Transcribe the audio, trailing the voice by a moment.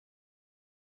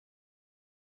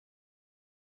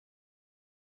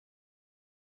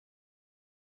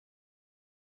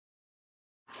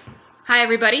Hi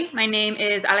everybody, my name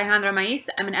is Alejandra Maiz.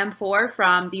 I'm an M4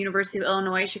 from the University of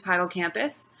Illinois Chicago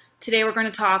campus. Today we're going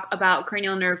to talk about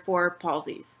cranial nerve 4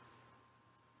 palsies.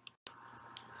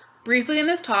 Briefly in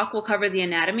this talk, we'll cover the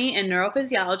anatomy and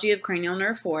neurophysiology of cranial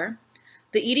nerve 4,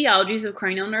 the etiologies of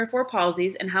cranial nerve 4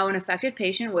 palsies and how an affected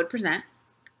patient would present.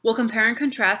 We'll compare and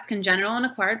contrast congenital and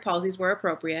acquired palsies where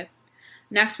appropriate.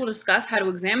 Next, we'll discuss how to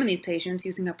examine these patients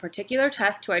using a particular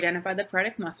test to identify the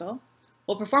paretic muscle.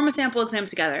 We'll perform a sample exam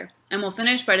together, and we'll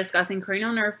finish by discussing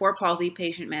cranial nerve 4 palsy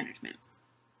patient management.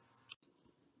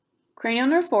 Cranial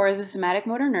nerve 4 is a somatic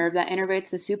motor nerve that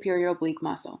innervates the superior oblique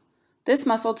muscle. This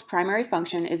muscle's primary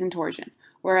function is intorsion,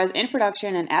 whereas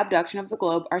introduction and abduction of the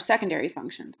globe are secondary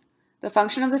functions. The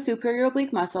function of the superior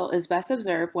oblique muscle is best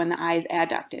observed when the eye is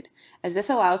adducted, as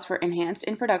this allows for enhanced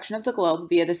introduction of the globe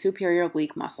via the superior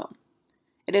oblique muscle.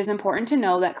 It is important to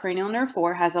know that cranial nerve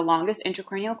 4 has the longest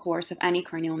intracranial course of any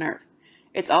cranial nerve.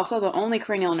 It's also the only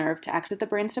cranial nerve to exit the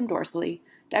brainstem dorsally,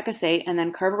 decussate, and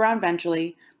then curve around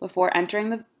ventrally before entering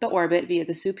the orbit via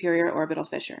the superior orbital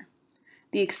fissure.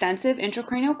 The extensive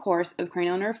intracranial course of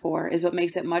cranial nerve 4 is what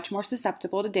makes it much more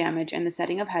susceptible to damage in the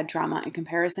setting of head trauma in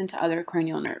comparison to other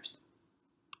cranial nerves.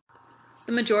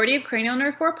 The majority of cranial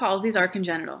nerve 4 palsies are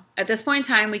congenital. At this point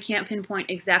in time, we can't pinpoint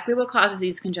exactly what causes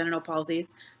these congenital palsies.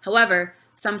 However,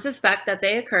 some suspect that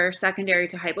they occur secondary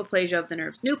to hypoplasia of the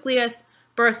nerve's nucleus,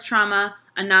 birth trauma,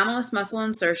 anomalous muscle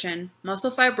insertion,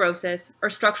 muscle fibrosis, or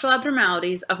structural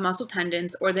abnormalities of muscle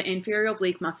tendons or the inferior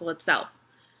oblique muscle itself.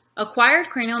 Acquired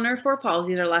cranial nerve 4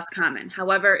 palsies are less common.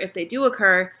 However, if they do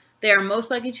occur, they are most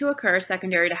likely to occur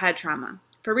secondary to head trauma,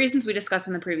 for reasons we discussed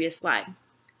in the previous slide.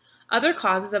 Other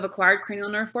causes of acquired cranial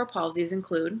nerve 4 palsies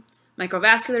include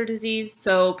microvascular disease,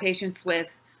 so patients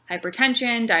with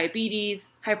hypertension, diabetes,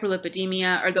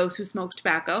 hyperlipidemia, or those who smoke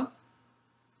tobacco,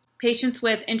 patients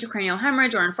with intracranial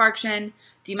hemorrhage or infarction,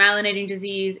 demyelinating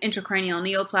disease, intracranial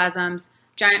neoplasms,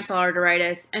 giant cell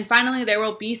arteritis, and finally there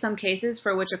will be some cases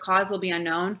for which a cause will be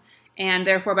unknown and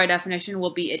therefore by definition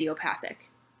will be idiopathic.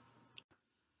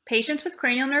 Patients with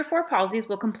cranial nerve 4 palsies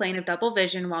will complain of double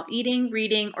vision while eating,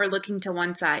 reading, or looking to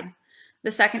one side.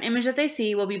 The second image that they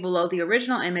see will be below the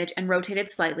original image and rotated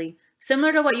slightly,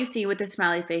 similar to what you see with the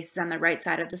smiley faces on the right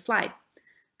side of the slide.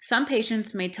 Some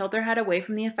patients may tilt their head away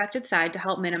from the affected side to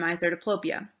help minimize their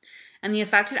diplopia, and the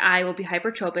affected eye will be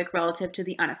hypertropic relative to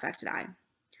the unaffected eye.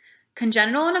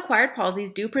 Congenital and acquired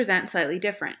palsies do present slightly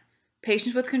different.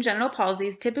 Patients with congenital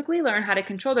palsies typically learn how to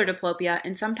control their diplopia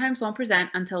and sometimes won't present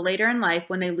until later in life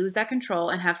when they lose that control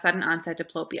and have sudden onset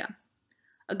diplopia.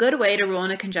 A good way to rule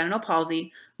in a congenital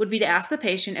palsy would be to ask the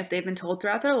patient if they've been told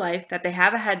throughout their life that they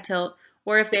have a head tilt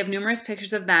or if they have numerous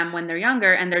pictures of them when they're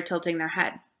younger and they're tilting their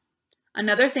head.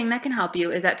 Another thing that can help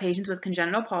you is that patients with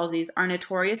congenital palsies are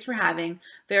notorious for having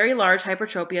very large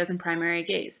hypertropias in primary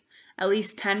gaze, at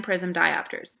least 10 prism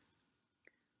diopters.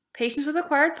 Patients with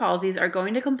acquired palsies are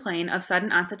going to complain of sudden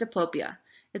onset diplopia.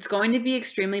 It's going to be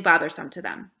extremely bothersome to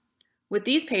them. With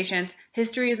these patients,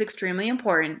 history is extremely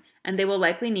important and they will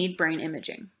likely need brain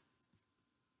imaging.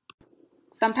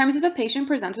 Sometimes if a patient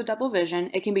presents with double vision,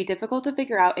 it can be difficult to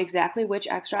figure out exactly which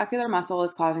extraocular muscle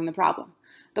is causing the problem.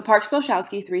 The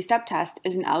Parks-Bolshowski 3-step test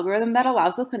is an algorithm that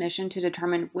allows the clinician to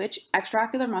determine which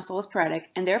extraocular muscle is paretic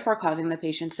and therefore causing the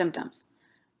patient's symptoms.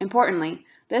 Importantly,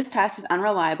 this test is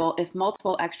unreliable if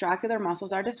multiple extraocular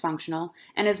muscles are dysfunctional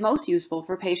and is most useful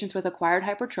for patients with acquired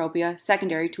hypertropia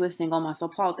secondary to a single muscle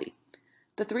palsy.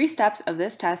 The 3 steps of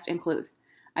this test include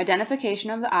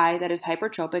identification of the eye that is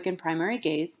hypertropic in primary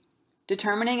gaze,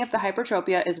 determining if the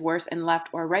hypertropia is worse in left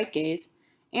or right gaze,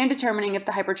 and determining if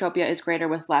the hypertropia is greater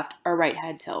with left or right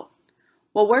head tilt.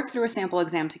 We'll work through a sample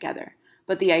exam together,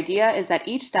 but the idea is that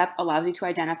each step allows you to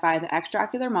identify the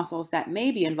extraocular muscles that may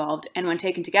be involved and when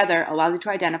taken together allows you to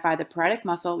identify the paretic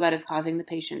muscle that is causing the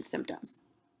patient's symptoms.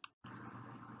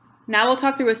 Now we'll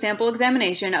talk through a sample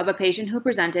examination of a patient who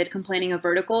presented complaining of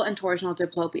vertical and torsional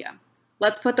diplopia.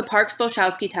 Let's put the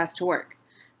Parks-Bolshowski test to work.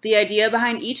 The idea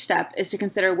behind each step is to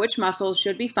consider which muscles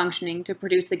should be functioning to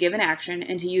produce the given action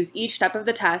and to use each step of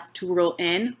the test to rule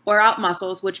in or out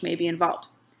muscles which may be involved.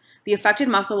 The affected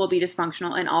muscle will be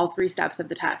dysfunctional in all 3 steps of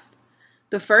the test.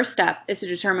 The first step is to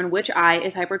determine which eye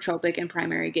is hypertropic in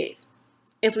primary gaze.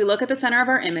 If we look at the center of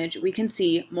our image, we can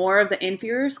see more of the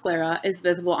inferior sclera is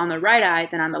visible on the right eye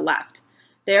than on the left.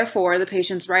 Therefore, the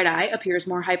patient's right eye appears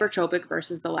more hypertropic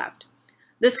versus the left.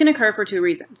 This can occur for 2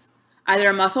 reasons.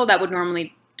 Either a muscle that would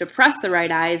normally depress the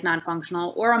right eye is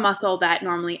non-functional, or a muscle that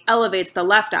normally elevates the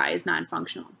left eye is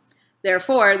non-functional.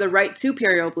 Therefore, the right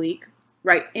superior oblique,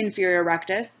 right inferior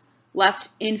rectus, left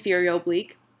inferior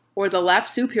oblique, or the left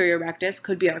superior rectus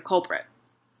could be our culprit.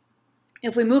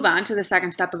 If we move on to the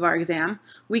second step of our exam,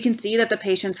 we can see that the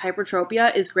patient's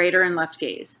hypertropia is greater in left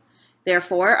gaze.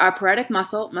 Therefore, our paretic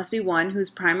muscle must be one whose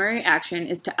primary action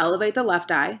is to elevate the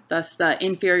left eye, thus the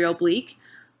inferior oblique,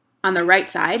 on the right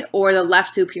side, or the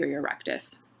left superior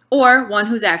rectus, or one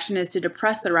whose action is to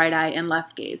depress the right eye in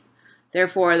left gaze,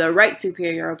 therefore the right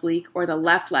superior oblique or the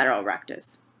left lateral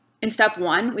rectus. In step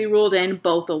 1, we ruled in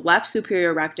both the left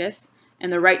superior rectus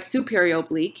and the right superior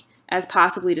oblique as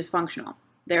possibly dysfunctional.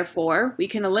 Therefore, we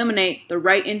can eliminate the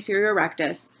right inferior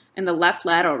rectus and the left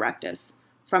lateral rectus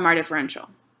from our differential.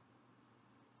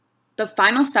 The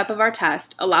final step of our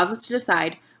test allows us to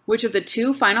decide which of the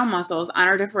two final muscles on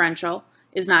our differential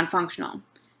is non-functional.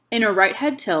 In a right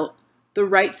head tilt, the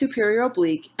right superior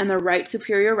oblique and the right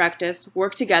superior rectus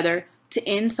work together to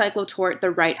encyclotort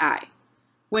the right eye.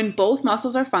 When both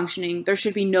muscles are functioning, there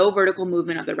should be no vertical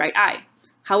movement of the right eye.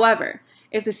 However,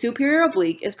 if the superior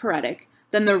oblique is paretic,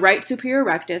 then the right superior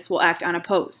rectus will act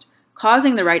unopposed,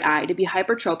 causing the right eye to be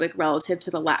hypertropic relative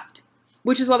to the left,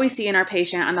 which is what we see in our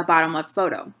patient on the bottom left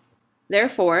photo.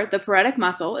 Therefore, the paretic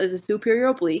muscle is the superior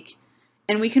oblique,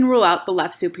 and we can rule out the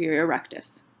left superior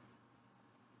rectus.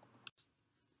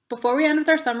 Before we end with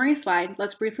our summary slide,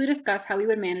 let's briefly discuss how we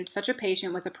would manage such a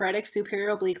patient with a paretic superior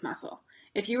oblique muscle.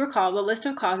 If you recall, the list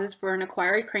of causes for an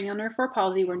acquired cranial nerve 4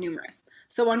 palsy were numerous,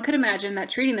 so one could imagine that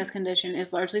treating this condition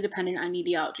is largely dependent on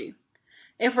etiology.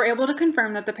 If we're able to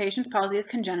confirm that the patient's palsy is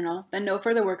congenital, then no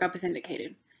further workup is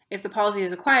indicated. If the palsy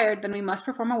is acquired, then we must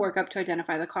perform a workup to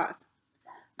identify the cause.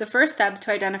 The first step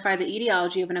to identify the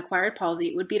etiology of an acquired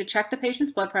palsy would be to check the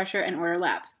patient's blood pressure and order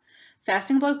labs.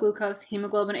 Fasting blood glucose,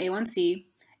 hemoglobin A1C,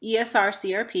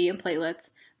 ESR-CRP, and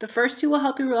platelets. The first two will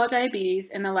help you rule out diabetes,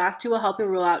 and the last two will help you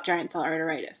rule out giant cell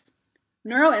arteritis.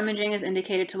 Neuroimaging is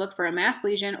indicated to look for a mass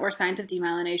lesion or signs of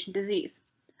demyelination disease.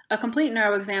 A complete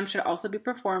neuroexam should also be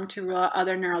performed to rule out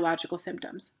other neurological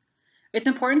symptoms. It's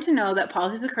important to know that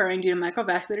palsies occurring due to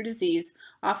microvascular disease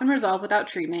often resolve without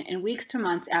treatment in weeks to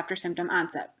months after symptom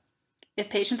onset. If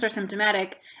patients are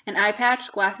symptomatic, an eye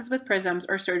patch, glasses with prisms,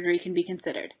 or surgery can be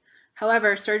considered.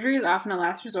 However, surgery is often a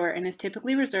last resort and is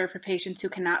typically reserved for patients who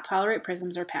cannot tolerate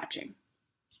prisms or patching.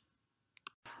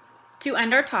 To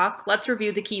end our talk, let's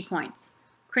review the key points.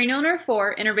 Cranial nerve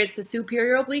 4 innervates the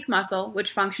superior oblique muscle,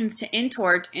 which functions to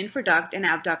intort, infraduct, and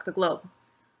abduct the globe.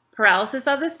 Paralysis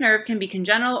of this nerve can be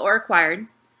congenital or acquired.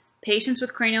 Patients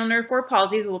with cranial nerve 4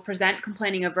 palsies will present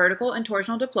complaining of vertical and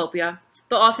torsional diplopia.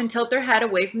 They'll often tilt their head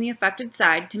away from the affected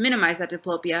side to minimize that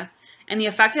diplopia, and the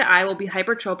affected eye will be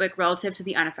hypertropic relative to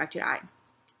the unaffected eye.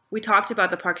 We talked about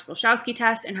the Parks-Bolshowski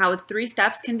test and how its 3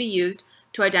 steps can be used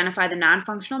to identify the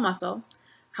non-functional muscle.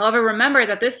 However, remember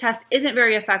that this test isn't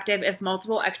very effective if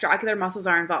multiple extraocular muscles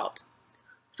are involved.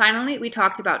 Finally, we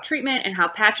talked about treatment and how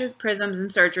patches, prisms,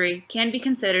 and surgery can be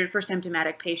considered for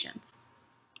symptomatic patients.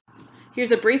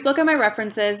 Here's a brief look at my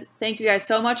references. Thank you guys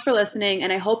so much for listening,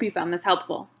 and I hope you found this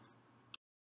helpful.